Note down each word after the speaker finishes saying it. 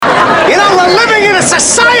to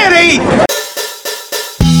society!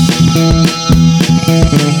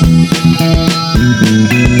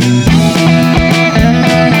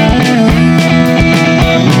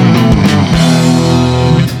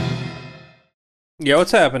 Yo,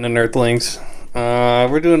 what's happening, Earthlings?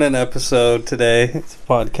 We're doing an episode today. It's a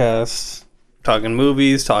podcast. Talking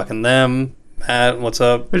movies, talking them. Matt, what's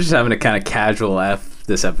up? We're just having a kind of casual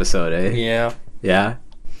this episode, eh? Yeah. Yeah?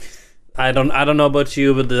 I don't know about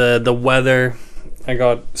you, but the weather, I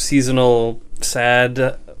got seasonal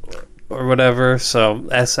sad or whatever, so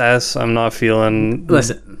SS, I'm not feeling...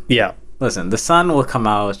 Listen, Listen, the sun will come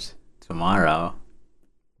out tomorrow.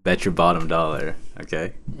 Bet your bottom dollar,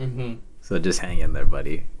 okay? Mm-hmm. So just hang in there,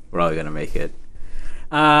 buddy. We're all gonna make it.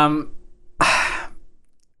 I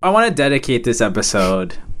want to dedicate this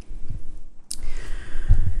episode.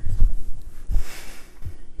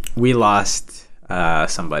 We lost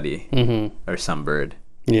somebody, or some bird.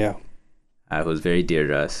 Yeah. Who was very dear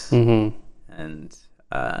to us. Mm-hmm. And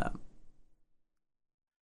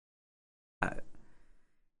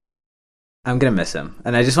I'm gonna miss him.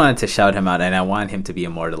 And I just wanted to shout him out, and I want him to be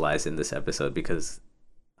immortalized in this episode because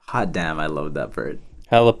hot damn, I love that bird.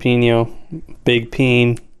 Jalapeno, Big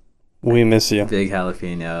Peen, we miss you. Big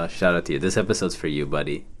jalapeno, shout out to you. This episode's for you,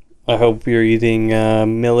 buddy. I hope you're eating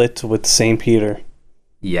millet with St. Peter.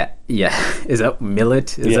 Yeah. Is that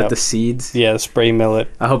millet? Is that the seeds? Yeah, spray millet.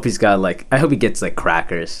 I hope he gets like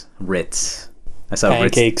crackers, Ritz.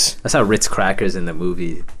 Pancakes. I saw Ritz crackers in the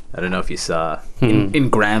movie. I don't know if you saw in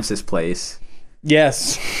Gramps' place.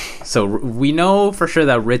 Yes. So we know for sure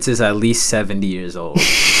that Ritz is at least 70 years old.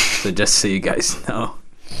 So just so you guys know.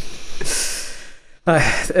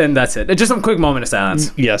 And that's it. Just a quick moment of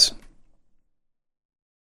silence. Yes.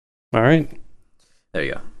 All right. There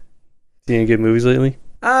you go. Seen any good movies lately?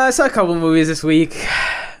 I saw a couple movies this week.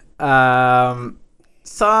 What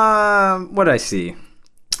did I see?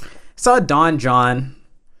 Saw Don John.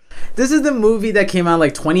 This is the movie that came out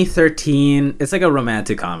like 2013. It's like a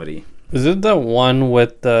romantic comedy. Is it the one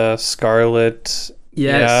with the Scarlet?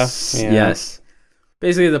 Yes. Yeah. Yes.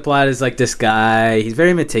 Basically, the plot is like this guy. He's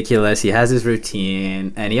very meticulous. He has his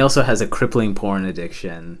routine, and he also has a crippling porn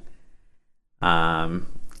addiction. And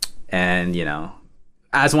you know,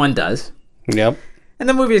 as one does. Yep. And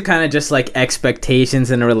the movie is kind of just like expectations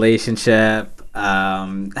in a relationship,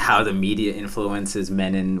 how the media influences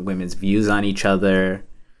men and women's views on each other.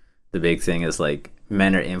 The big thing is like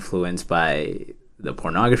men are influenced by the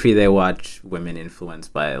pornography they watch, women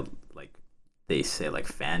influenced by like they say like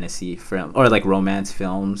fantasy film or like romance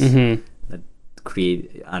films that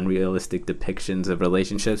create unrealistic depictions of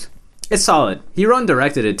relationships. It's solid. He wrote and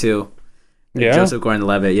directed it too. Yeah. Joseph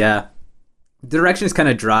Gordon-Levitt. Yeah. The direction is kind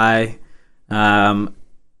of dry.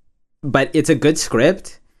 But it's a good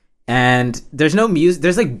script, and there's no music.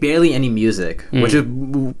 There's like barely any music, which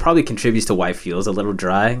probably contributes to why it feels a little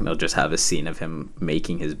dry. They'll just have a scene of him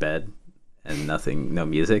making his bed and no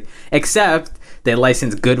music, except they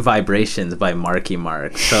licensed Good Vibrations by Marky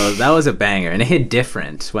Mark. So that was a banger, and it hit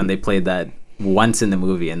different when they played that once in the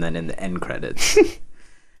movie and then in the end credits.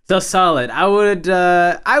 So solid. I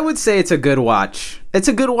would say it's a good watch. It's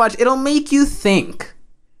a good watch. It'll make you think.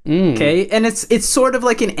 Okay, and it's sort of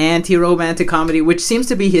like an anti-romantic comedy, which seems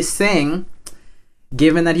to be his thing,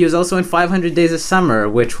 given that he was also in 500 Days of Summer,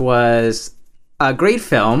 which was a great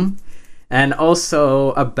film, and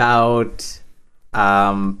also about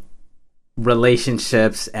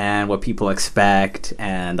relationships and what people expect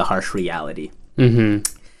and the harsh reality. So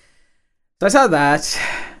I saw that.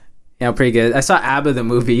 Pretty good. I saw ABBA the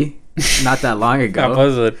movie not that long ago. How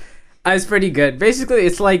was it? It's pretty good. Basically,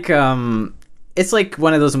 it's like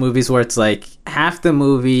one of those movies where it's like half the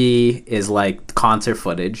movie is like concert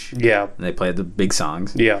footage. Yeah. And they play the big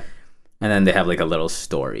songs. Yeah. And then they have like a little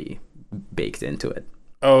story baked into it.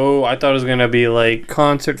 Oh, I thought it was going to be like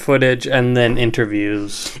concert footage and then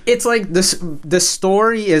interviews. It's like the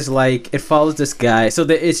story is like, it follows this guy. So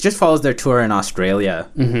it just follows their tour in Australia.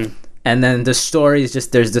 And then the story is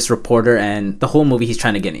just, there's this reporter, and the whole movie he's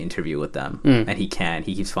trying to get an interview with them. And he can't.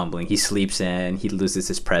 He keeps fumbling. He sleeps in. He loses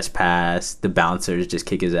his press pass. The bouncers just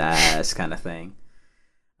kick his ass kind of thing.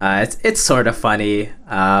 It's sort of funny.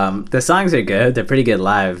 The songs are good. They're pretty good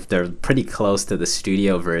live. They're pretty close to the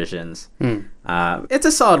studio versions. It's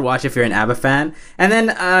a solid watch if you're an ABBA fan. And then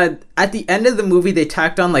at the end of the movie, they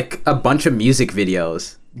tacked on like a bunch of music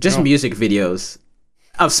videos. Music videos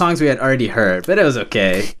of songs we had already heard, but it was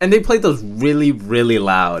okay. And they played those really, really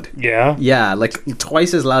loud. Yeah? Yeah, like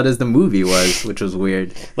twice as loud as the movie was, which was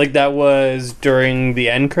weird. Like that was during the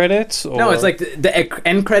end credits? Or? No, it's like the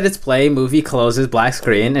end credits play, movie closes, black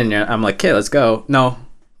screen, and I'm like, okay, let's go. No.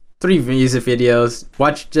 3 music videos.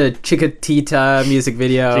 Watch the Chiquitita music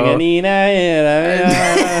video. Chiquitita.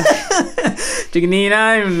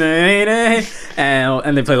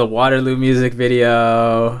 And they play the Waterloo music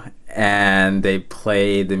video. And they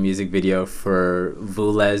play the music video for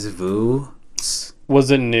Voulez-Vous.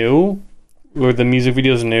 Was it new? Were the music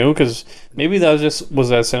videos new? Because maybe that was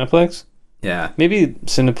that Cineplex? Yeah. Maybe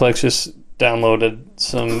Cineplex just downloaded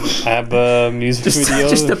some ABBA music videos.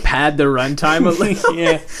 Just to pad the runtime a little.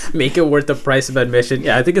 Yeah. Make it worth the price of admission.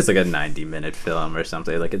 Yeah, I think it's like a 90-minute film or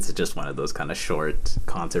something. Like, it's just one of those kind of short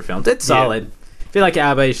concert films. It's solid. If you like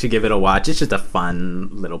ABBA, you should give it a watch. It's just a fun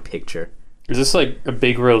little picture. Is this like a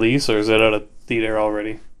big release, or is it out of theater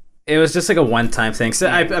already? It was just like a one-time thing. So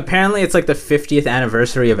apparently it's like the 50th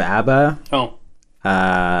anniversary of ABBA. Oh.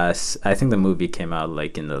 I think the movie came out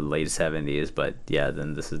like in the late 70s, but yeah,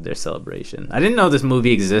 then this is their celebration. I didn't know this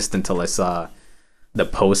movie existed until I saw the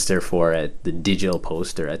poster for it, the digital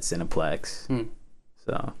poster at Cineplex.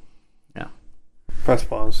 So, yeah. Press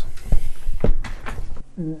pause.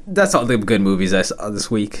 That's all the good movies I saw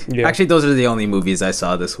this week. Yeah. Actually, those are the only movies I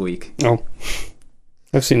saw this week. Oh.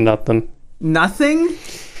 I've seen nothing. Nothing?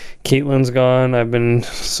 Caitlin's gone. I've been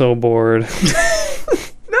so bored.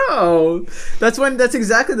 No, that's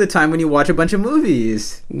exactly the time when you watch a bunch of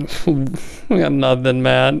movies. I got nothing,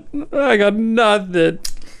 man. I got nothing. You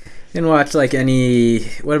can watch like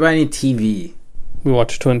what about any TV? We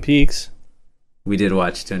watched Twin Peaks. We did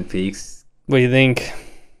watch Twin Peaks. What do you think?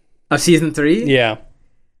 Of season 3? Yeah.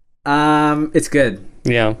 It's good.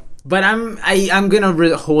 Yeah. But I'm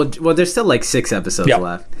gonna hold. Well, there's still like 6 episodes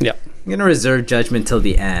left. Yeah. I'm gonna reserve judgment till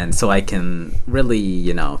the end so I can really,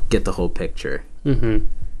 get the whole picture. Mm-hmm.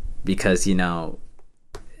 Because a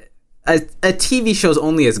TV show's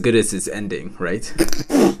only as good as its ending, right?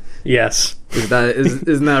 Yes. Isn't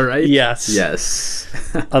that right? Yes. Yes.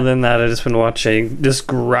 Other than that, I've just been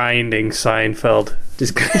grinding Seinfeld.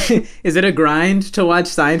 Is it a grind to watch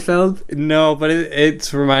Seinfeld? No, but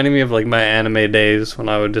it's reminding me of like my anime days when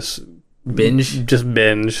I would just binge.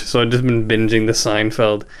 So I've just been binging the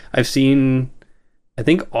Seinfeld. I've seen, I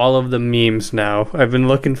think, all of the memes now. I've been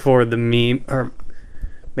looking for the meme, or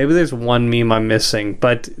maybe there's one meme I'm missing.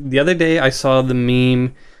 But the other day I saw the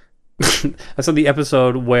meme. I saw the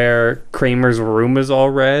episode where Kramer's room is all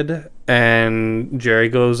red and Jerry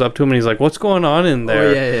goes up to him and he's like, "What's going on in there?"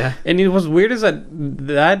 Oh, yeah. And what's weird is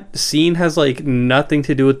that scene has like nothing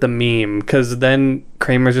to do with the meme, because then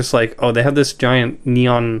Kramer's just like, "Oh, they have this giant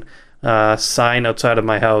neon sign outside of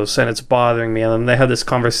my house and it's bothering me." And then they have this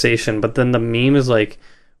conversation, but then the meme is like,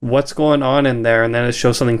 "What's going on in there?" And then it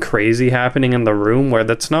shows something crazy happening in the room where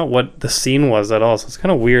that's not what the scene was at all. So it's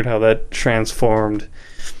kind of weird how that transformed.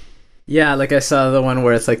 Yeah, like I saw the one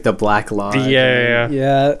where it's like the Black Lodge.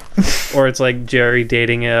 Yeah. Or it's like Jerry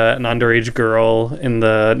dating an underage girl in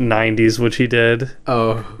the 90s, which he did.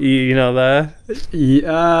 Oh. You know that? Just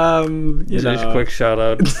a quick shout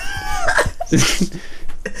out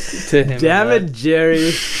to him. Damn it,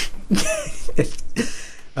 Jerry.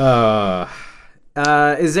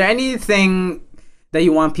 Is there anything that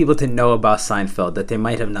you want people to know about Seinfeld that they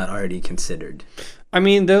might have not already considered? I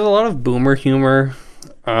mean, there's a lot of boomer humor.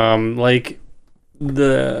 Like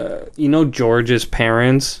George's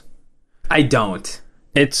parents. I don't.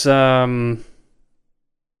 It's Ben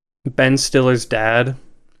Stiller's dad.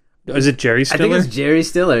 Is it Jerry Stiller? I think it's Jerry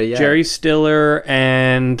Stiller. Yeah, Jerry Stiller,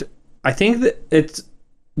 and I think that it's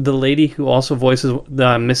the lady who also voices the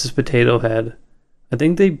Mrs. Potato Head. I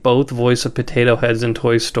think they both voice the Potato Heads in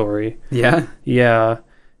Toy Story. Yeah.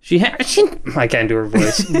 I can't do her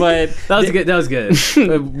voice, but that was good.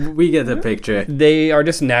 We get the picture. They are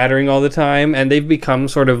just nattering all the time, and they've become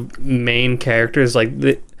sort of main characters. Like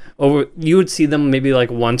you would see them maybe like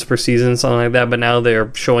once per season, something like that. But now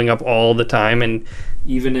they're showing up all the time, and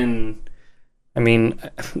even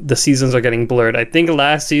the seasons are getting blurred. I think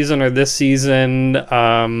last season or this season,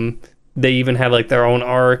 they even had like their own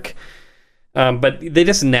arc. But they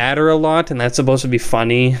just natter a lot, and that's supposed to be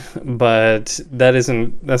funny, but that's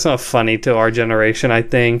not funny to our generation. I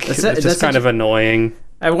think it's just kind of annoying.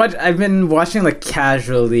 I've been watching like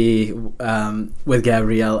casually with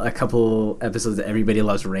Gabrielle a couple episodes of Everybody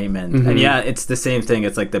Loves Raymond, and yeah, it's the same thing.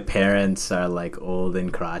 It's like the parents are like old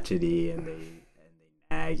and crotchety, and they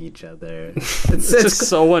nag each other. It's just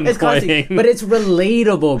so annoying. But it's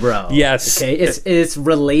relatable, bro. Yes. Okay, it's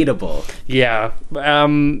relatable. Yeah.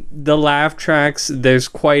 The laugh tracks, there's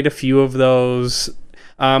quite a few of those.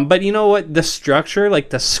 But you know what? The structure, like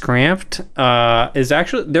the script, is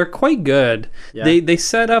actually, they're quite good. Yeah. They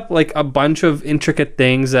set up like a bunch of intricate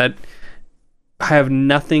things that have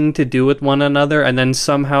nothing to do with one another, and then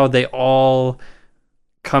somehow they all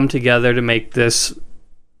come together to make this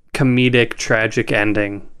comedic tragic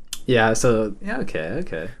ending. Yeah. So yeah.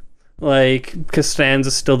 Okay. Like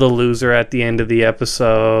Costanza's still the loser at the end of the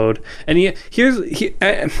episode, and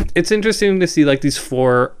it's interesting to see like these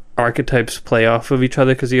four archetypes play off of each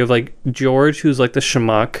other, because you have like George, who's like the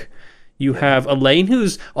schmuck. You have Elaine,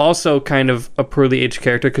 who's also kind of a poorly aged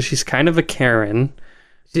character because she's kind of a Karen.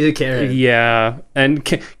 She's a Karen. Yeah, and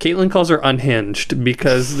Caitlin calls her unhinged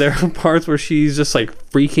because there are parts where she's just like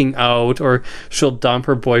freaking out, or she'll dump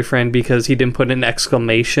her boyfriend because he didn't put an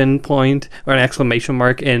exclamation point or an exclamation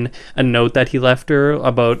mark in a note that he left her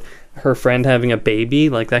about her friend having a baby.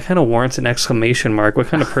 Like, that kind of warrants an exclamation mark. What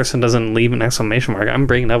kind of person doesn't leave an exclamation mark? I'm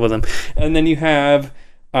breaking up with him. And then you have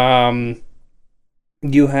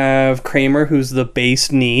Kramer, who's the base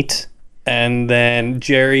NEET, and then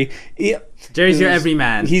Jerry. Jerry's your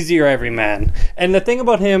everyman. He's your everyman. And the thing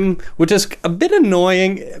about him, which is a bit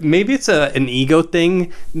annoying, maybe it's an ego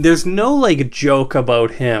thing, there's no like joke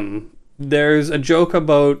about him. There's a joke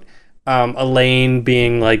about Elaine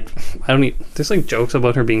being like, there's like jokes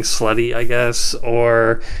about her being slutty, I guess,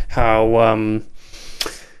 or how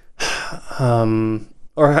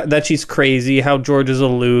or that she's crazy, how George is a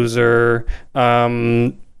loser,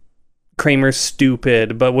 Kramer's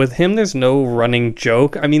stupid, but with him there's no running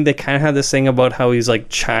joke. I mean, they kind of have this thing about how he's like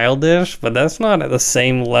childish, but that's not at the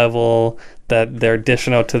same level that they're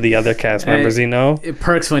dishing out to the other cast members, you know? It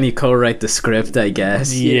perks when you co-write the script, I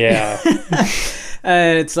guess. Yeah.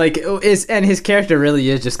 And it's like, and his character really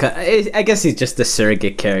is just I guess he's just a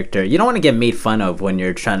surrogate character. You don't want to get made fun of when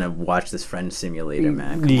you're trying to watch this Friend Simulator,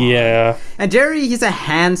 man. Come on. And Jerry, he's a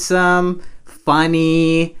handsome,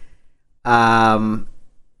 funny,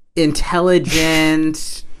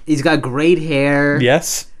 intelligent. He's got great hair.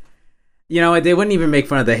 Yes. You know, they wouldn't even make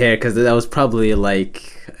fun of the hair because that was probably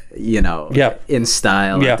like, you know, in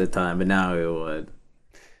style at the time, but now it would.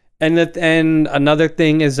 And another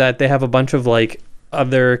thing is that they have a bunch of like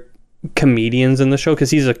other comedians in the show, because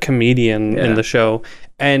he's a comedian in the show,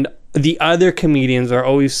 and the other comedians are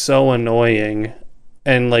always so annoying.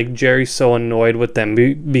 And like Jerry's so annoyed with them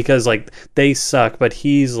because like they suck, but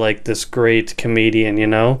he's like this great comedian, you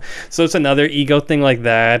know? So it's another ego thing like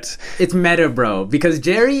that. It's meta, bro, because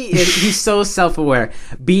he's so self-aware.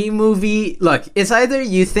 B-movie, look, it's either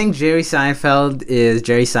you think Jerry Seinfeld is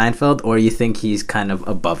Jerry Seinfeld, or you think he's kind of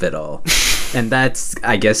above it all. And that's,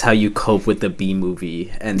 I guess, how you cope with the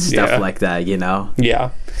B-movie and stuff like that, you know? Yeah.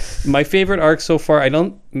 My favorite arc so far,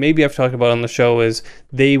 maybe I've talked about on the show, is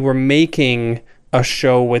they were making a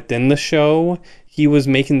show within the show. He was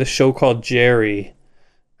making the show called Jerry.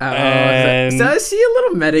 So I see a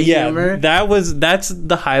little meta humor. That's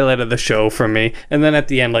the highlight of the show for me. And then at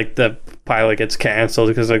the end, like, the pilot gets canceled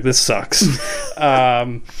because like, this sucks.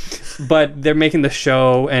 But they're making the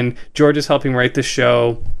show, and George is helping write the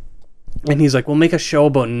show. And he's like, we'll make a show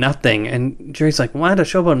about nothing. And Jerry's like, what? A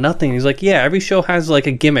show about nothing? He's like, yeah, every show has like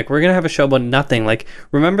a gimmick. We're going to have a show about nothing. Like,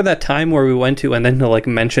 remember that time where we went to, and then he'll like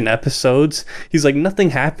mention episodes? He's like,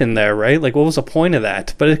 nothing happened there, right? Like, what was the point of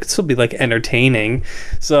that? But it could still be like entertaining.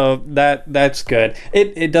 So that's good.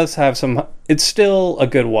 It does have some, it's still a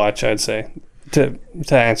good watch, I'd say, to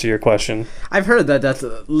answer your question. I've heard that's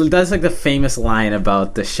like the famous line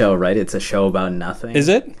about the show, right? It's a show about nothing. Is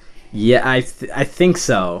it? Yeah, I think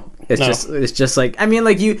so. It's just like, I mean,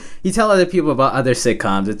 like you tell other people about other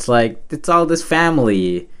sitcoms. It's like, it's all this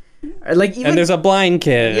family, or like even, and there's a blind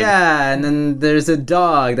kid. Yeah, and then there's a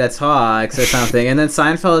dog that talks or something. And then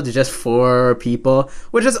Seinfeld is just 4 people,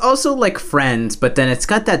 which is also like Friends, but then it's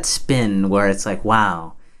got that spin where it's like,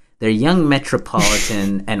 wow, they're young,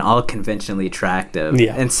 metropolitan, and all conventionally attractive.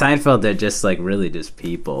 Yeah. And Seinfeld, they're just like really just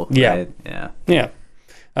people. Right? Yeah.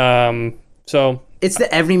 So it's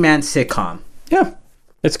the everyman sitcom. Yeah.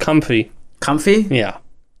 It's comfy. Comfy? Yeah.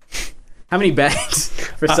 How many bags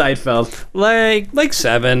for Seinfeld? Like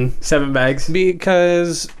 7. 7 bags?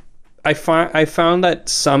 Because I found that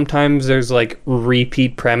sometimes there's like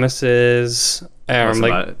repeat premises.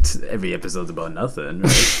 Every episode's about nothing,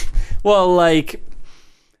 right? Well, like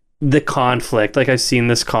the conflict. Like, I've seen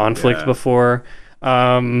this conflict before.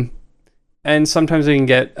 And sometimes it can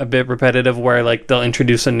get a bit repetitive where like they'll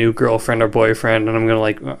introduce a new girlfriend or boyfriend, and I'm gonna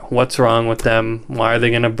like, what's wrong with them? Why are they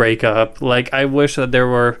gonna break up? Like, I wish that there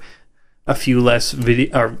were a few less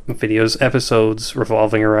episodes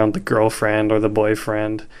revolving around the girlfriend or the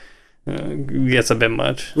boyfriend. Gets a bit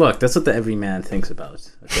much. Look, that's what the everyman thinks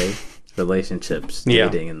about. Okay, relationships,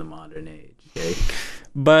 dating in the modern age. Okay.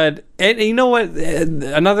 But you know what?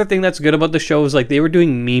 Another thing that's good about the show is like they were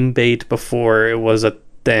doing meme bait before it was a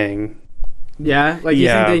thing. Yeah, like you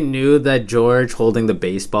Yeah. think they knew that George holding the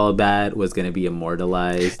baseball bat was gonna be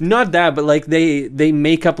immortalized? Not that, but like they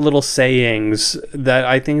make up little sayings that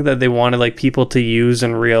I think that they wanted like people to use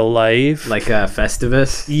in real life. Like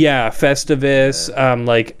Festivus? Yeah, Festivus.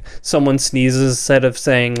 Like someone sneezes, instead of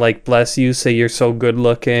saying like "bless you," say "you're so good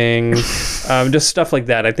looking." Just stuff like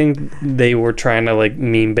that. I think they were trying to like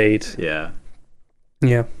meme bait. Yeah.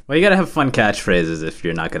 Yeah, Well, you gotta have fun catchphrases if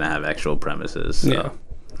you're not gonna have actual premises. So yeah.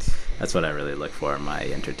 that's what I really look for in my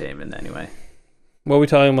entertainment, anyway. What are we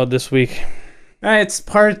talking about this week? All right, it's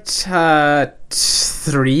part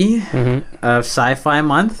 3 of Sci-Fi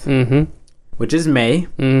Month, which is May,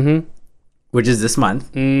 which is this month.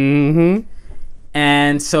 And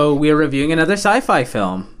so we're reviewing another sci-fi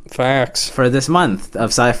film Facts. for this month of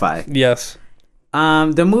sci-fi. Yes.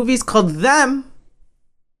 The movie's called Them,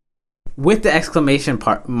 with the exclamation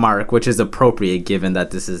mark, which is appropriate given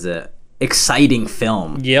that this is a exciting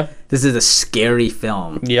film. Yep. This is a scary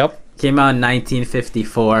film. Yep. Came out in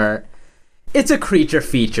 1954. It's a creature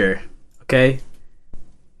feature, okay?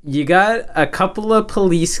 You got a couple of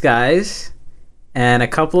police guys and a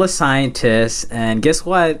couple of scientists, and guess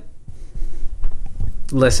what?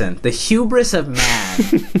 Listen, the hubris of man.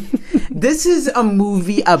 This is a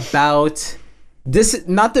movie about this,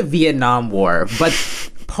 not the Vietnam War, but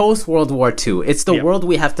post World War II. It's the world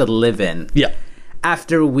we have to live in. Yeah.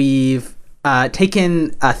 After we've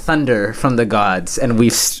taken thunder from the gods and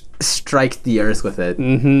we've striked the earth with it.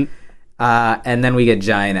 And then we get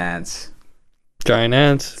giant ants. Giant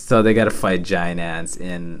ants. So they got to fight giant ants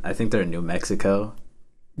in, I think they're in New Mexico.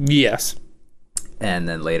 Yes. And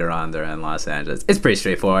then later on they're in Los Angeles. It's pretty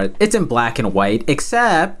straightforward. It's in black and white,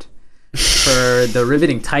 except for the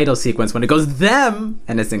riveting title sequence when it goes them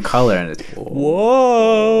and it's in color and it's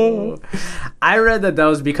Whoa. I read that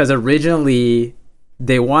was because originally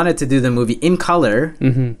they wanted to do the movie in color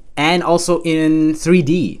and also in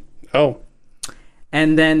 3D. Oh.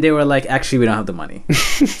 And then they were like, actually, we don't have the money.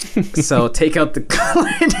 So take out the color,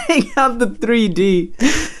 take out the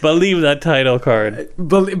 3D. But leave that title card.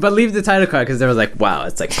 But leave the title card because they were like, wow,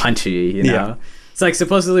 it's like punchy, you know? Yeah. It's like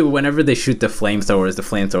supposedly whenever they shoot the flamethrowers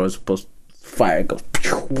is supposed to fire and go.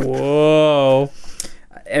 Whoa.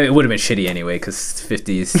 It would have been shitty anyway because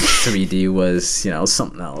 50s 3D was, you know,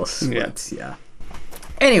 something else. Yeah. But, yeah.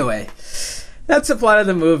 Anyway, that's the plot of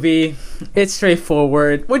the movie. It's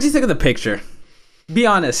straightforward. What do you think of the picture? Be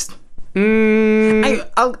honest.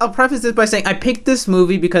 I'll preface this by saying I picked this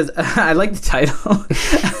movie because I like the title,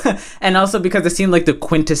 and also because it seemed like the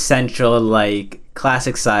quintessential like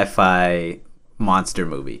classic sci-fi monster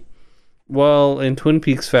movie. Well, in Twin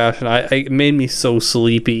Peaks fashion, it made me so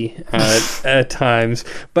sleepy at times.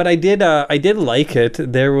 But I did like it.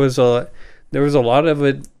 There was a lot of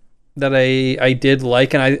it that I did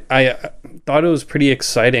like, and I thought it was pretty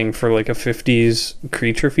exciting for like a 50s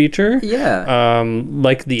creature feature. Yeah.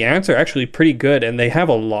 Like the ants are actually pretty good, and they have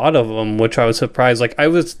a lot of them, which I was surprised. Like I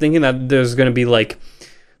was thinking that there's going to be like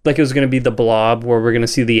it was going to be the Blob, where we're going to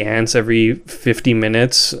see the ants every 50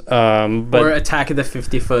 minutes. But or Attack of the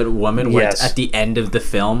 50-Foot Woman, where it's Yes. at the end of the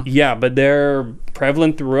film. yeah, but they're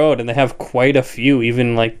prevalent throughout, and they have quite a few,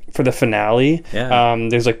 even like for the finale. Yeah.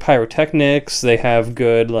 There's like pyrotechnics. They have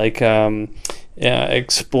good like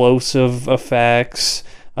explosive effects.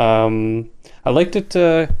 I liked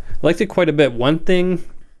it quite a bit. One thing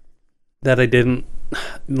that I didn't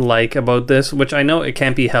like about this, which I know it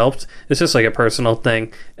can't be helped, it's just like a personal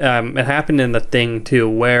thing. It happened in The Thing too,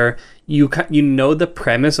 where you know the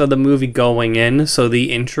premise of the movie going in, so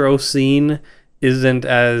the intro scene isn't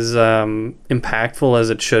as impactful as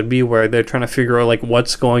it should be, where they're trying to figure out like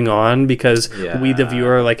what's going on, because we the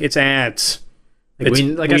viewer are like, it's ants. I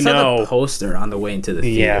saw the poster on the way into the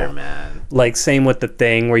theater, Yeah. man. Like same with The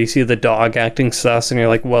Thing, where you see the dog acting sus and you're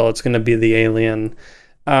like, well, it's going to be the alien.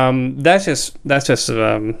 That's not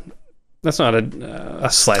a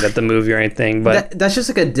slight at the movie or anything, but That's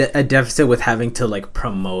just like a deficit with having to like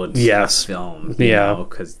promote Yes. film, Yeah.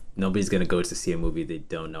 because nobody's gonna go to see a movie they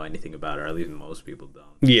don't know anything about, or at least most people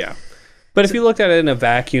don't. yeah. But if you look at it in a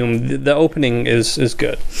vacuum, the opening is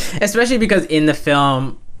good. Especially because in the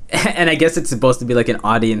film, and I guess it's supposed to be like an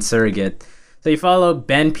audience surrogate. So you follow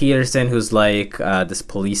Ben Peterson, who's like this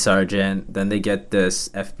police sergeant. Then they get this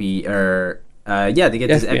FBI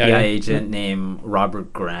agent named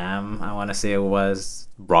Robert Graham. I want to say it was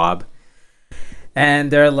Rob.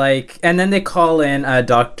 And they're like, and then they call in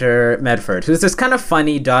Dr. Medford, who's this kind of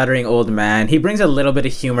funny, doddering old man. He brings a little bit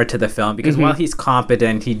of humor to the film because while he's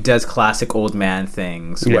competent, he does classic old man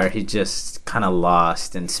things where he just kind of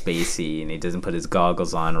lost and spacey and he doesn't put his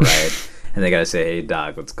goggles on right. and they gotta say, "Hey,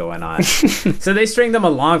 dog, what's going on?" So they string them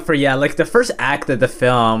along for like the first act of the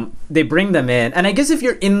film. They bring them in, and I guess if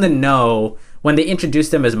you're in the know, when they introduce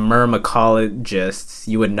them as myrmecologists,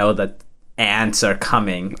 you would know that ants are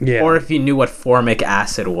coming, or if you knew what formic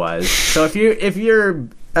acid was. So if you're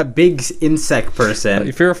a big insect person,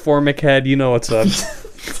 if you're a formic head, you know what's up.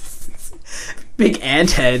 Big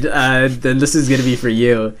ant head, then this is gonna be for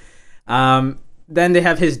you. Then they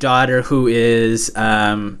have his daughter, who is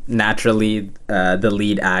naturally the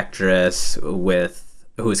lead actress who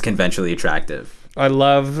is conventionally attractive. I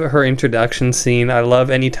love her introduction scene. I love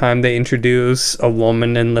any time they introduce a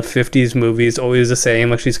woman in the 50s movies, always the same.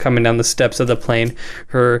 Like she's coming down the steps of the plane,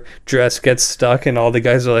 her dress gets stuck, and all the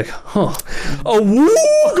guys are like, "Oh,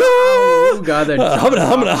 Oh God,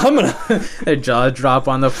 humana." Their jaws drop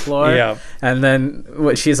on the floor. Yeah. And then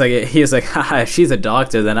he's like, haha, she's a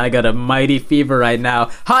doctor, then I got a mighty fever right now.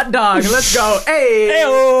 Hot dog, let's go. Hey.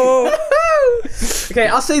 Okay,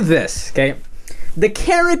 I'll say this, okay? The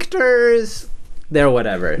characters, they're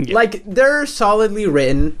whatever. Yeah. Like, they're solidly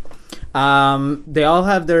written. They all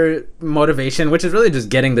have their motivation, which is really just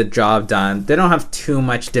getting the job done. They don't have too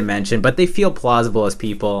much dimension, but they feel plausible as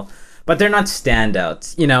people. But they're not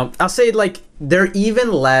standouts. You know, I'll say, like, they're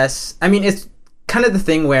even less... I mean, it's kind of the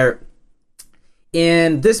thing where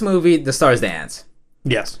in this movie, the star is the ants.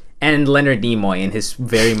 Yes. And Leonard Nimoy in his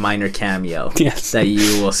very minor cameo. Yes. That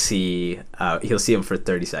you will see. He'll see him for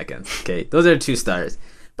 30 seconds. Okay, those are 2 stars.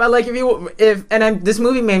 But like this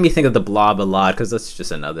movie made me think of The Blob a lot, because that's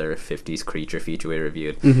just another 50s creature feature we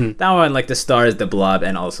reviewed. Mm-hmm. That one, like, the star is The Blob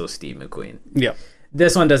and also Steve McQueen. Yeah.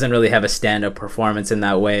 This one doesn't really have a stand-up performance in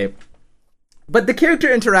that way. But the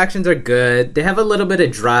character interactions are good. They have a little bit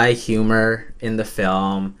of dry humor in the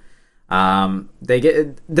film. They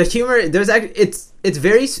get the humor. There's actually it's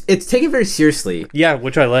taken very seriously. Yeah,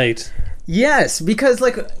 which I liked. Yes, because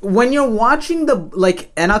like when you're watching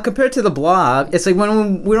and I'll compare it to The Blob. It's like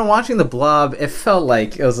when we were watching The Blob, it felt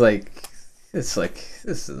like this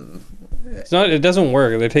is. It's not. It doesn't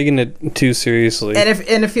work. They're taking it too seriously. And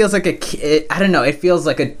it feels like I don't know. It feels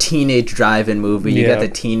like a teenage drive-in movie. You got the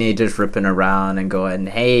teenagers ripping around and going,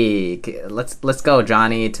 "Hey, let's go,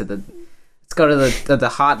 Johnny, let's go to the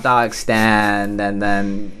hot dog stand," and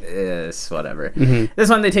then it's whatever. Mm-hmm. This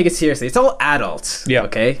one, they take it seriously. It's all adults. Yeah.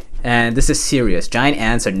 Okay. And this is serious. Giant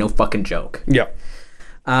ants are no fucking joke. Yeah.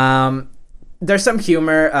 There's some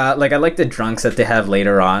humor. Like I like the drunks that they have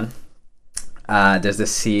later on. There's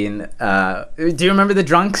this scene. Do you remember the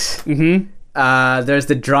drunks? Mm-hmm. There's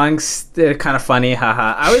the drunks. They're kind of funny.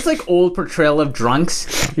 Haha. I always like old portrayal of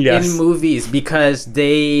drunks in movies, because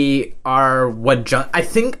they are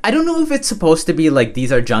I don't know if it's supposed to be like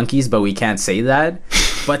these are junkies, but we can't say that.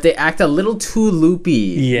 But they act a little too loopy.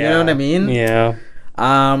 Yeah. You know what I mean? Yeah.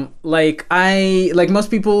 Like most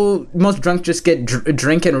drunks just get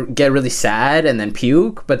drink and get really sad and then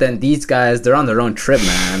puke, but then these guys, they're on their own trip,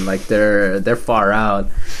 man. Like they're far out.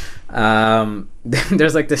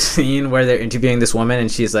 There's like this scene where they're interviewing this woman, and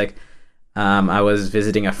she's like, I was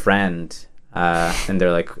visiting a friend, and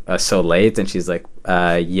they're like, so late, and she's like,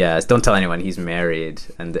 yes, don't tell anyone, he's married,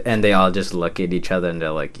 and they all just look at each other and they're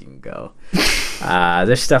like, you can go.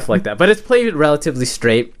 There's stuff like that, but it's played relatively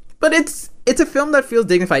straight. But it's a film that feels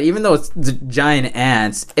dignified, even though it's the giant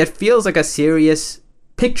ants. It feels like a serious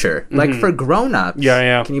picture, like for grown-ups.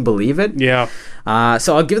 Yeah. Can you believe it? Yeah.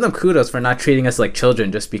 So I'll give them kudos for not treating us like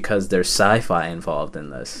children just because there's sci-fi involved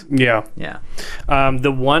in this. Yeah. Yeah.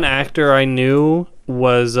 The one actor I knew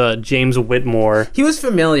was James Whitmore. He was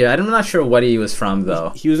familiar. I'm not sure what he was from,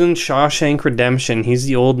 though. He was in Shawshank Redemption. He's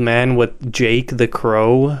the old man with Jake the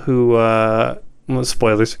Crow who...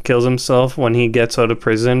 spoilers, kills himself when he gets out of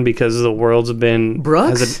prison because the world's been...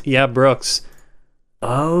 Brooks? Brooks.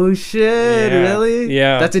 Oh, shit. Really?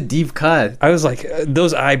 Yeah. That's a deep cut. I was like,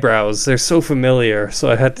 those eyebrows, they're so familiar.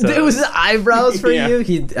 So I had to... It was the eyebrows for you?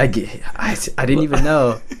 I didn't even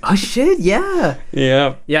know. Oh, shit. Yeah.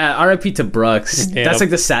 Yeah. Yeah, RIP to Brooks. Yep. That's like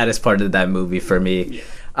the saddest part of that movie for me.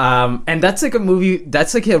 Yeah. And that's like a movie...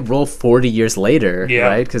 That's like a role 40 years later,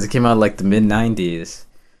 right? Because it came out like the mid-90s.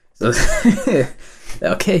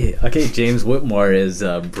 Okay, James Whitmore is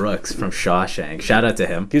Brooks from Shawshank. Shout out to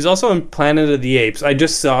him. He's also in Planet of the Apes. I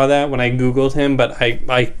just saw that when I Googled him, but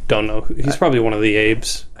I don't know. He's probably one of the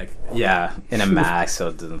apes. In a mask, so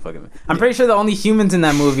it doesn't fucking... I'm pretty sure the only humans in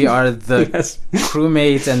that movie are the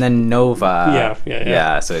crewmates and then Nova.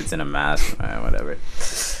 Yeah, so it's in a mask. Whatever.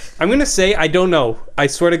 I'm going to say I don't know. I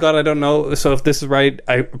swear to God I don't know. So if this is right,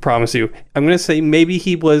 I promise you. I'm going to say maybe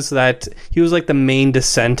he was like the main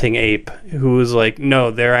dissenting ape who was like,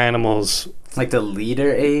 no, they're animals. Like the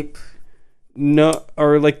leader ape? No,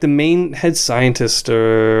 or like the main head scientist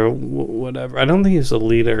or whatever. I don't think he was a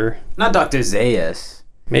leader. Not Dr. Zaius.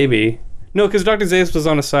 Maybe. No, because Dr. Zaius was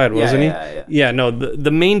on his side, wasn't he? Yeah, no,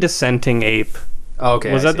 the main dissenting ape. Oh,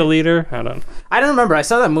 okay. Was that the leader? I don't know. I don't remember. I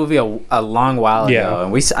saw that movie a long while ago,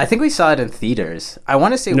 and I think we saw it in theaters. I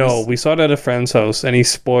want to say we saw it at a friend's house, and he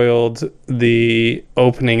spoiled the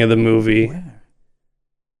opening of the movie. Where?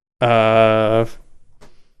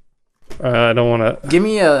 I don't want to. Give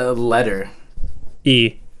me a letter.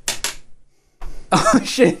 E. Oh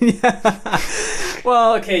shit! Yeah.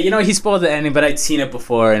 Well, okay, he spoiled the ending, but I'd seen it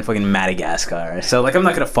before in fucking Madagascar, so like I'm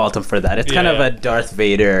not gonna fault him for that. It's kind of a Darth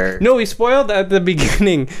Vader. No, he spoiled at the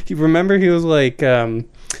beginning. He was like,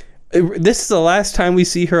 "This is the last time we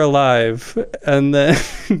see her alive," and then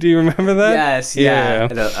do you remember that? Yes. Yeah.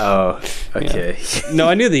 Oh, okay. Yeah. No,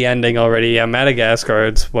 I knew the ending already. Yeah, Madagascar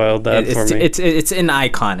had spoiled that for me. It's an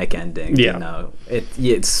iconic ending. Yeah.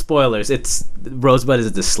 It's spoilers. It's Rosebud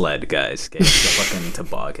is the sled, guys. Okay? It's the fucking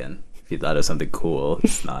toboggan. If you thought it was something cool,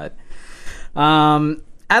 it's not.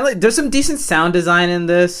 There's some decent sound design in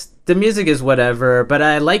this. The music is whatever, but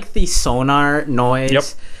I like the sonar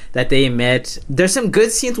noise that they emit. There's some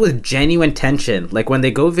good scenes with genuine tension, like when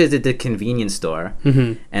they go visit the convenience store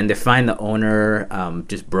and they find the owner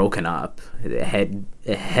just broken up,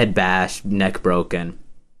 head bashed, neck broken,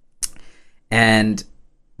 and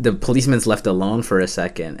the policeman's left alone for a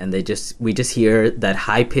second, and we just hear that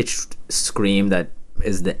high pitched scream that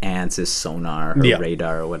is the ants' sonar or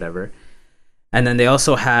radar or whatever. And then they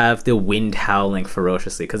also have the wind howling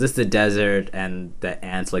ferociously because it's the desert and the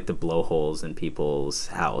ants like to blow holes in people's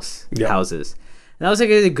houses. And that was like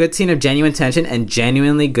a good scene of genuine tension and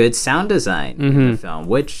genuinely good sound design in the film,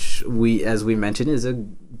 which as we mentioned, is a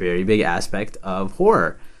very big aspect of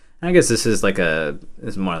horror. And I guess this is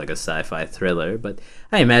it's more like a sci-fi thriller, but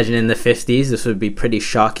I imagine in the 50s this would be pretty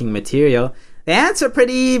shocking material. The ants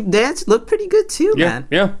look pretty good too, man.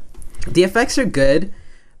 Yeah. The effects are good.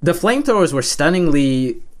 The flamethrowers were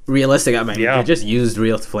stunningly realistic. I mean, they just used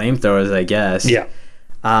real flamethrowers, I guess. Yeah.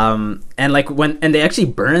 And they actually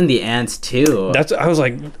burn the ants too. I was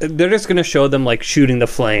like, they're just gonna show them like shooting the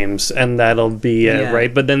flames, and that'll be it,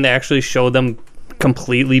 right? But then they actually show them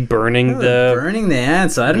completely burning the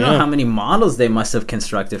ants. So I don't know how many models they must have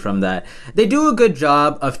constructed from that. They do a good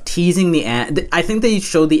job of teasing the ant. I think they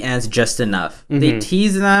show the ants just enough. They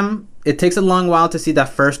tease them. It takes a long while to see that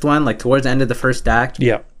first one, like towards the end of the first act.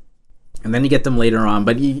 Yeah. And then you get them later on,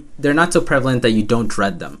 but they're not so prevalent that you don't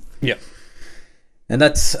dread them. Yeah. And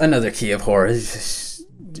that's another key of horror. Just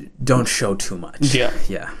don't show too much. Yeah.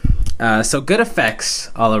 Yeah. So good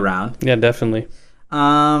effects all around. Yeah, definitely.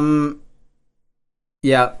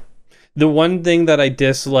 Yeah. The one thing that I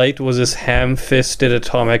disliked was this ham-fisted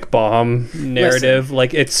atomic bomb narrative.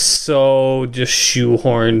 Like, it's so just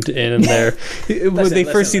shoehorned in there. When they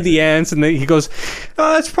first see the ants, and he goes,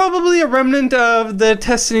 it's probably a remnant of the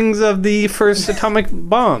testings of the first atomic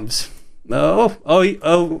bombs.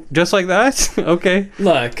 Oh, just like that? Okay.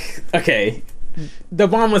 Look, okay. The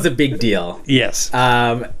bomb was a big deal. Yes.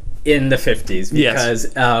 In the 50s.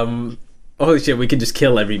 Because, holy shit, we could just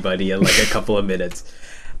kill everybody in like a couple of minutes.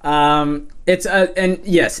 And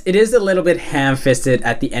yes, it is a little bit ham-fisted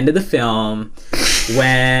at the end of the film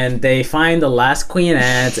when they find the last queen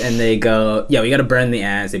ants and they go, we gotta burn the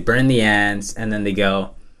ants. They burn the ants and then they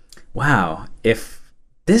go, wow, if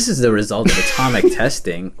this is the result of atomic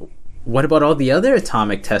testing, what about all the other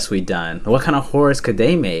atomic tests we've done? What kind of horrors could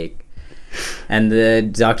they make? And the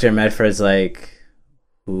Dr. Medford's like,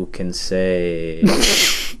 who can say?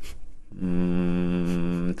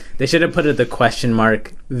 They should have put it the question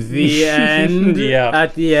mark the end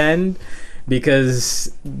at the end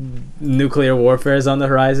because nuclear warfare is on the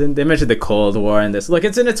horizon. They mentioned the Cold War in this. Look,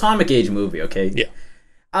 it's an atomic age movie, okay?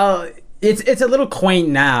 Yeah. It's a little quaint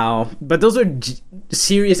now, but those are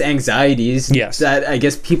serious anxieties that I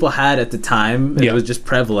guess people had at the time. It was just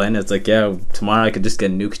prevalent. It's like, tomorrow I could just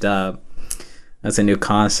get nuked up. That's a new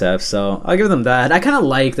concept, so I'll give them that. I kind of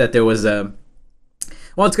like that there was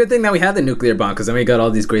well, it's a good thing that we had the nuclear bomb because then we got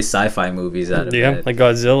all these great sci-fi movies out of it. Yeah, like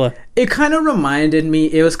Godzilla. It kind of reminded me,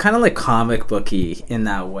 it was kind of like comic booky in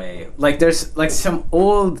that way. Like there's like some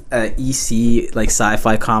old EC like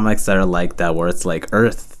sci-fi comics that are like that where it's like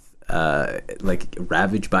Earth like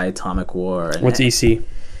ravaged by atomic war. And what's EC?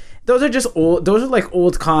 Those are just old. Those are like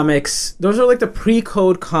old comics. Those are like the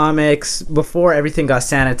pre-code comics before everything got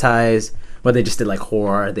sanitized. But they just did like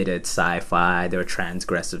horror, they did sci-fi, they were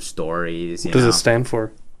transgressive stories. What does it stand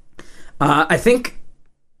for? I think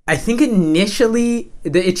initially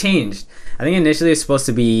it changed. I think initially it was supposed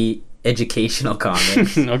to be educational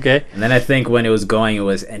comics. Okay. And then I think when it was going, it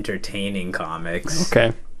was entertaining comics.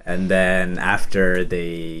 Okay. And then after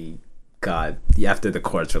the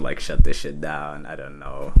courts were like, shut this shit down, I don't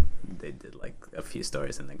know, they did like a few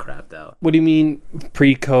stories and then crapped out. What do you mean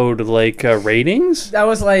pre-code, like ratings? That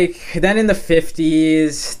was like, then in the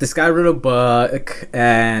 50s, this guy wrote a book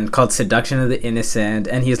and called Seduction of the Innocent,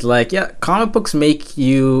 and he's like, yeah, comic books make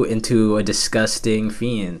you into a disgusting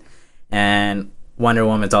fiend. And Wonder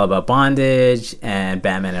Woman's all about bondage, and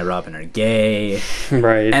Batman and Robin are gay.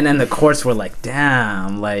 Right. And then the courts were like,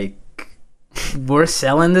 damn, like, we're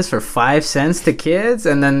selling this for 5 cents to kids?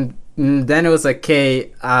 And then it was like,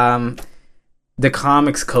 okay, the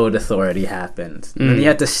Comics Code Authority happened. And you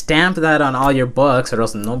had to stamp that on all your books, or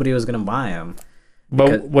else nobody was going to buy them.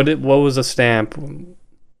 But what was a stamp?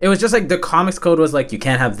 It was just like the Comics Code was like, you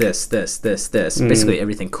can't have this. Basically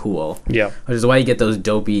everything cool. Yeah. Which is why you get those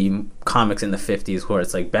dopey comics in the 50s where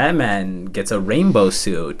it's like Batman gets a rainbow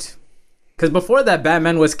suit. Because before that,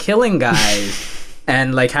 Batman was killing guys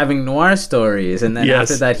and like having noir stories. And then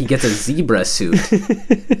after that, he gets a zebra suit.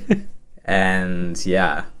 And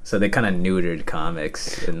yeah, so they kind of neutered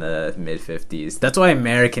comics in the mid-50s. That's why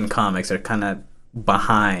American comics are kind of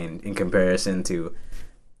behind in comparison to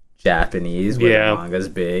Japanese, where the manga's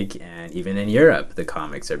big, and even in Europe, the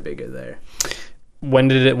comics are bigger there. When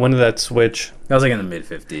did that switch? That was like in the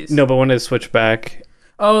mid-50s. No, but when did it switch back?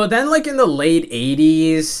 Oh, then like in the late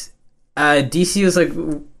 80s, DC was like,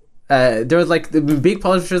 there was like, the big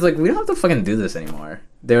publishers like, we don't have to fucking do this anymore.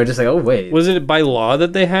 They were just like, oh wait. Was it by law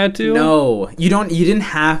that they had to? No, you didn't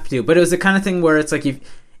have to, but it was the kind of thing where it's like,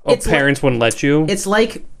 parents wouldn't let you? It's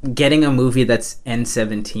like getting a movie that's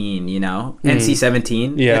N-17, you know?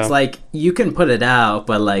 NC-17. Yeah. It's like, you can put it out,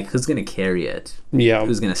 but like, who's going to carry it? Yeah.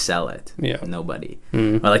 Who's going to sell it? Yeah. Nobody.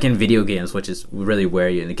 Or like in video games, which is really where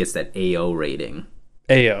it gets that AO rating.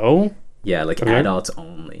 AO? Yeah, like adults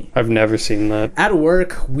only. I've never seen that. At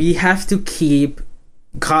work, we have to keep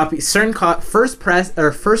first prints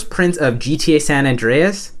of GTA San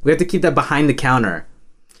Andreas. We have to keep that behind the counter.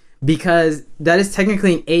 Because that is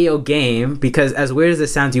technically an AO game, because as weird as it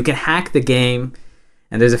sounds, you can hack the game,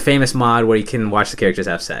 and there's a famous mod where you can watch the characters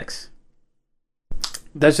have sex.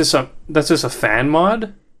 That's just a fan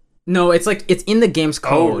mod? No, it's like, it's in the game's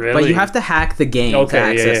code, really? but you have to hack the game to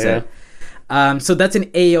access it. So that's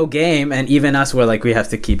an AO game, and even us, we're like, we have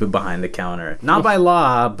to keep it behind the counter. Not by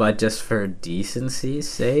law, but just for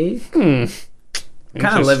decency's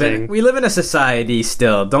we live in a society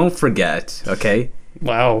still, don't forget, okay?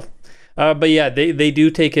 Wow. But yeah, they do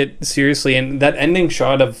take it seriously, and that ending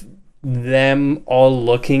shot of them all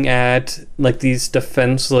looking at like these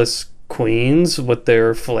defenseless queens with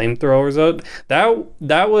their flamethrowers out,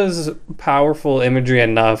 that was powerful imagery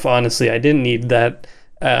enough. Honestly, I didn't need that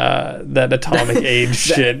atomic age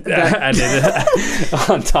shit added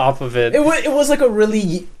on top of it. It was like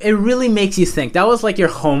it really makes you think. That was like your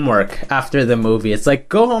homework after the movie. It's like,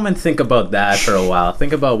 go home and think about that for a while.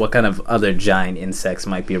 Think about what kind of other giant insects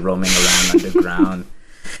might be roaming around underground.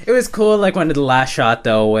 It was cool, like when the last shot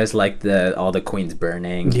though was like all the queens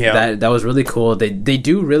burning. Yeah, that was really cool. They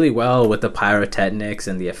do really well with the pyrotechnics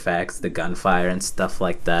and the effects, the gunfire and stuff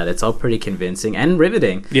like that. It's all pretty convincing and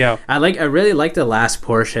riveting. Yeah, I really like the last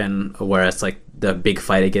portion where it's like the big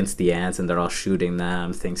fight against the ants and they're all shooting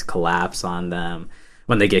them. Things collapse on them.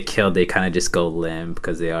 When they get killed, they kind of just go limp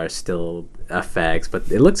because they are still effects,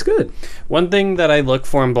 but it looks good. One thing that I look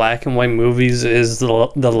for in black and white movies is the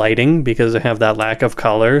lighting, because they have that lack of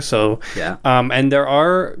color. So yeah, and there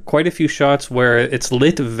are quite a few shots where it's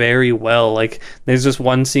lit very well. Like there's this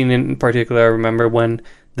one scene in particular I remember when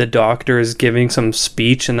the doctor is giving some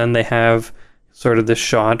speech, and then they have sort of the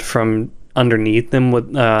shot from underneath them with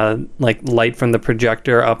like light from the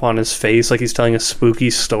projector up on his face, like he's telling a spooky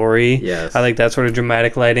story. Yes, I like that sort of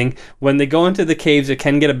dramatic lighting. When they go into the caves, it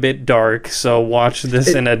can get a bit dark, so watch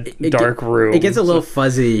this in a dark room. It gets a little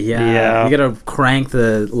fuzzy. Yeah, you gotta crank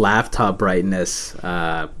the laptop brightness,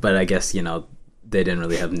 but I guess, you know, they didn't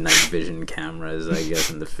really have night vision cameras, I guess,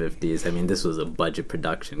 in the 50s. I mean, this was a budget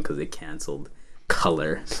production because they canceled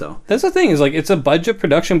color. So that's the thing, is like, it's a budget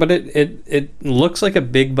production, but it looks like a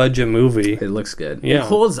big budget movie. It looks good. Yeah, it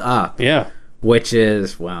holds up. Yeah, which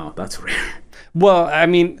is, wow, that's rare. Well, I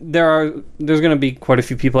mean, there's going to be quite a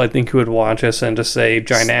few people, I think, who would watch us and just say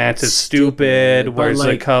Giant Ants is stupid, where's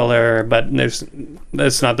the color? But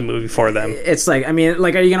that's not the movie for them. It's like, I mean,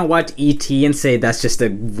 like, are you going to watch E.T. and say that's just a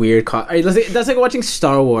weird that's like watching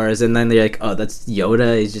Star Wars, and then they're like, oh, that's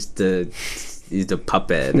Yoda, he's the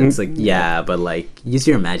puppet. It's like, yeah, but like, use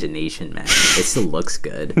your imagination, man. It still looks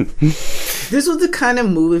good. This was the kind of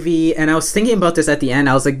movie, and I was thinking about this at the end,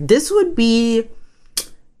 I was like, this would be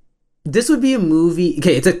a movie.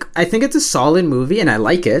 Okay, I think it's a solid movie, and I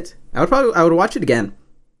like it. I would watch it again.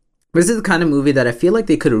 This is the kind of movie that I feel like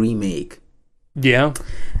they could remake. Yeah.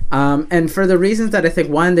 And for the reasons that I think,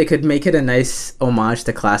 one, they could make it a nice homage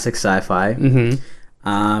to classic sci-fi.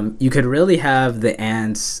 You could really have the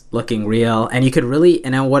ants looking real, and you could really,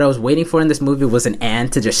 and then what I was waiting for in this movie was an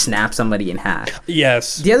ant to just snap somebody in half.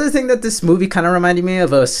 Yes. The other thing that this movie kind of reminded me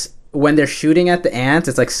of was when they're shooting at the ants,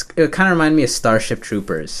 it's like, it kind of reminded me of Starship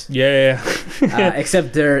Troopers. Yeah.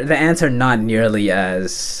 Except the ants are not nearly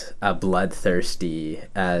as bloodthirsty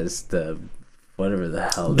as the whatever the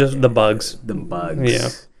hell. Just the bugs. The bugs. Yeah.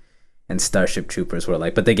 And Starship Troopers were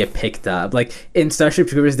like, but they get picked up. Like in Starship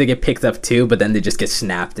Troopers, they get picked up too, but then they just get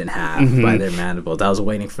snapped in half by their mandibles. I was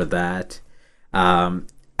waiting for that.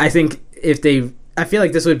 I think I feel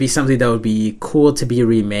like this would be something that would be cool to be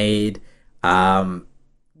remade.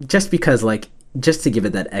 Just because, like, just to give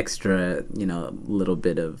it that extra, little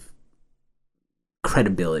bit of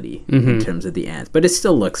credibility in terms of the ants. But it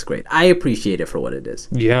still looks great. I appreciate it for what it is.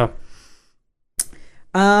 Yeah.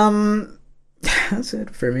 That's it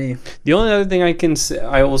for me. The only other thing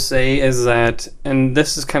I will say is that, and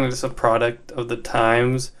this is kind of just a product of the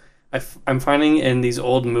times, I'm finding in these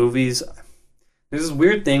old movies, there's this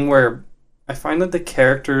weird thing where I find that the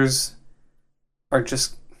characters are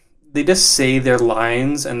just, they just say their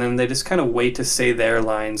lines and then they just kind of wait to say their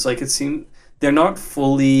lines. Like, it seems they're not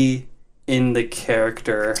fully in the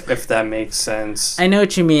character, if that makes sense. I know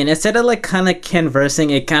what you mean. Instead of like kind of conversing,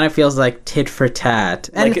 it kind of feels like tit for tat,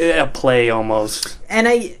 like a play almost. And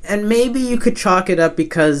maybe you could chalk it up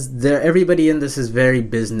because everybody in this is very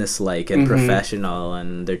businesslike and professional,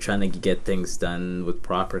 and they're trying to get things done with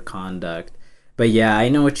proper conduct. But yeah, I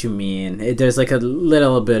know what you mean. There's like a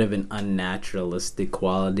little bit of an unnaturalistic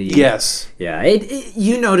quality. Yes. Yeah.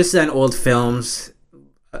 You notice that in old films,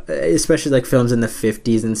 especially like films in the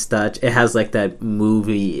 50s and such, it has like that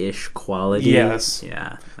movie-ish quality. Yes.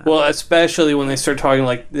 Yeah. Well, especially when they start talking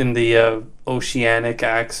like in the oceanic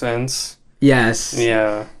accents. Yes.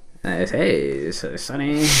 Yeah. Hey,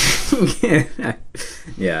 Sonny.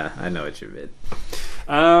 Yeah, I know what you mean.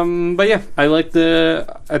 But yeah, I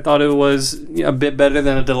thought it was a bit better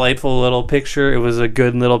than a delightful little picture. It was a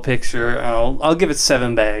good little picture. I'll give it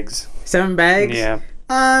 7 bags. 7 bags? Yeah.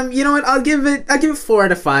 You know what? I'll give it 4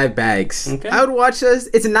 out of 5 bags. Okay. I would watch this.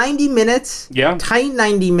 It's 90 minutes. Yeah. Tight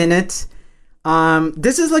 90 minutes.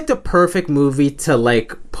 This is like the perfect movie to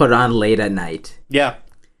like put on late at night. Yeah.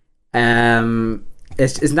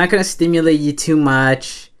 It's not gonna stimulate you too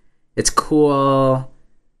much. It's cool.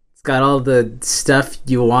 It's got all the stuff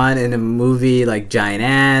you want in a movie, like giant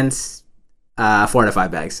ants. 4 out of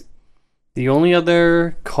 5 bags. The only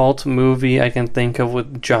other cult movie I can think of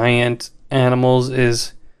with giant animals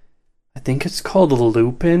is, I think it's called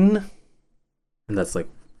Lupin. And that's like,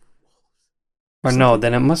 or no,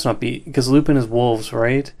 then it must not be, because Lupin is wolves,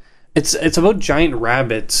 right? It's about giant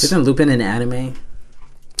rabbits. Isn't Lupin an anime?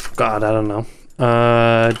 God, I don't know.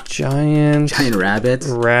 Giant rabbits.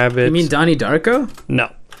 Rabbits. You mean Donnie Darko? No.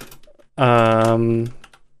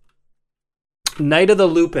 Night of the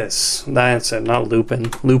Lupus. That's it, not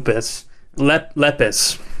Lupin. Lupus.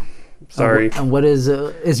 Lepus. Sorry. And what is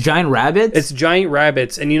Giant Rabbits? It's Giant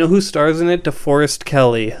Rabbits, and you know who stars in it? DeForest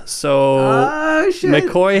Kelly. So shit.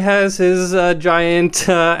 McCoy has his giant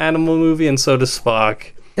animal movie, and so does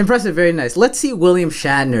Spock. Impressive, very nice. Let's see William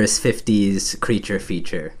Shatner's 50s creature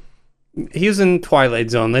feature. He was in Twilight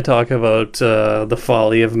Zone. They talk about the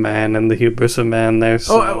folly of man and the hubris of man there.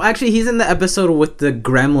 So. Oh, actually, he's in the episode with the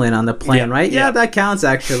gremlin on the plane, right? Yeah, that counts,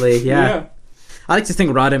 actually. Yeah. I like to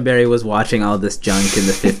think Roddenberry was watching all this junk in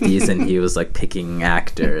the 50s and he was like picking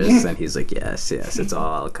actors and he's like, yes, it's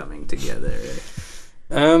all coming together.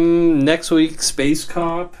 Next week, Space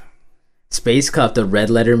Cop. Space Cop, the Red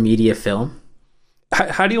Letter Media film.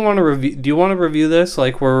 How do you want to review? Do you want to review this?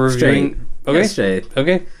 Like we're reviewing? Straight. Okay. Yeah, straight.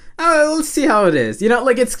 Okay. Let's see how it is. You know,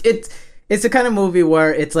 like it's the kind of movie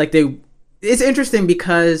where it's like it's interesting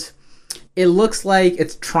because it looks like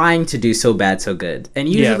it's trying to do so bad, so good. And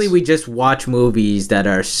usually we just watch movies that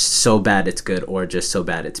are so bad it's good or just so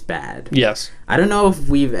bad it's bad. Yes. I don't know if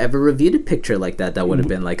we've ever reviewed a picture like that would have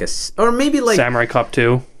been like or maybe like Samurai Cop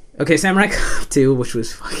 2. Okay, Samurai Cop 2, which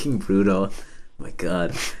was fucking brutal. Oh my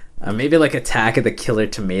god. Maybe like Attack of the Killer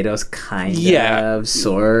Tomatoes, kind of,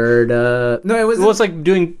 sort of. No, it was. Well, it's like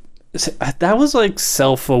doing. That was like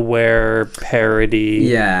self-aware parody.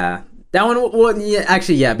 Yeah, that one. Well, yeah,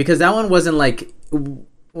 actually, yeah, because that one wasn't like.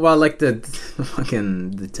 Well, like the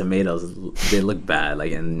tomatoes, they look bad,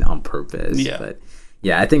 like on purpose. Yeah. But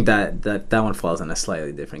yeah, I think that one falls in a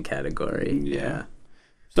slightly different category. Yeah.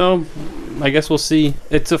 So, I guess we'll see.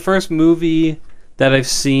 It's the first movie that I've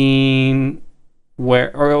seen.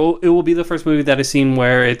 It will be the first movie that I've seen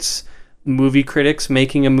where it's movie critics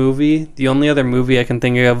making a movie. The only other movie I can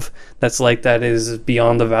think of that's like that is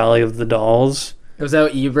Beyond the Valley of the Dolls. Was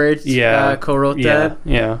that Ebert co-wrote that?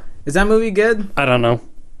 Yeah. Is that movie good? I don't know.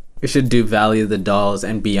 We should do Valley of the Dolls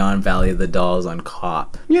and Beyond Valley of the Dolls on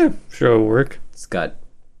Cop. Yeah, sure it'll work. It's got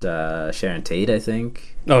Sharon Tate, I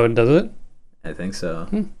think. Oh, does it? I think so.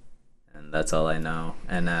 And that's all I know.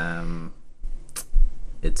 And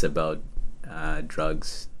it's about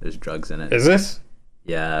drugs. There's drugs in it. Is it?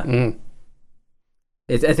 Yeah.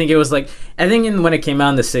 I think it was like, when it came out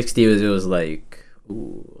in the 60s, it was like,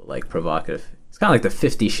 ooh, like provocative. It's kind of like the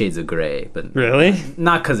 50 Shades of Grey, but Really?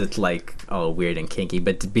 not because it's like weird and kinky,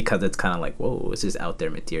 but because it's kind of like, whoa, this is out there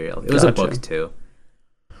material. It was a book too.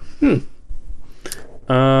 Anything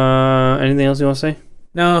else you want to say?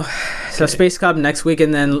 No. So Space Cop next week,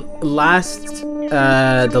 and then the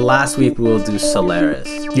last week we'll do Solaris.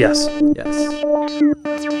 Yes. Yes.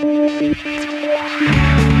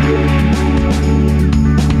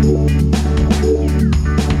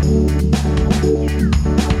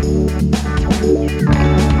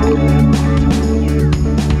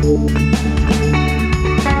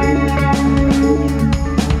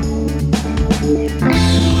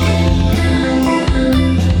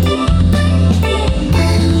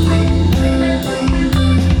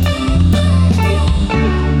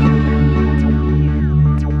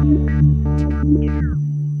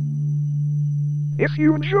 If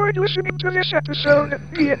you enjoyed listening to this episode,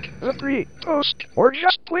 be it the pre, post, or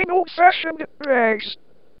just plain old-fashioned rags,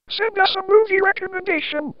 send us a movie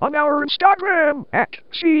recommendation on our Instagram at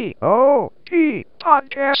COP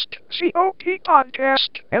Podcast,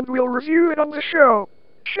 and we'll review it on the show.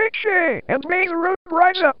 Shake, shake, and may the road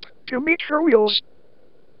rise up to meet your wheels.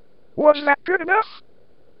 Was that good enough?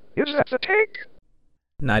 Is that the take?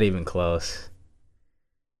 Not even close.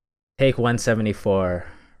 Take 174.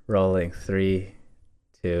 Rolling. 3,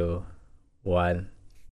 2, 1.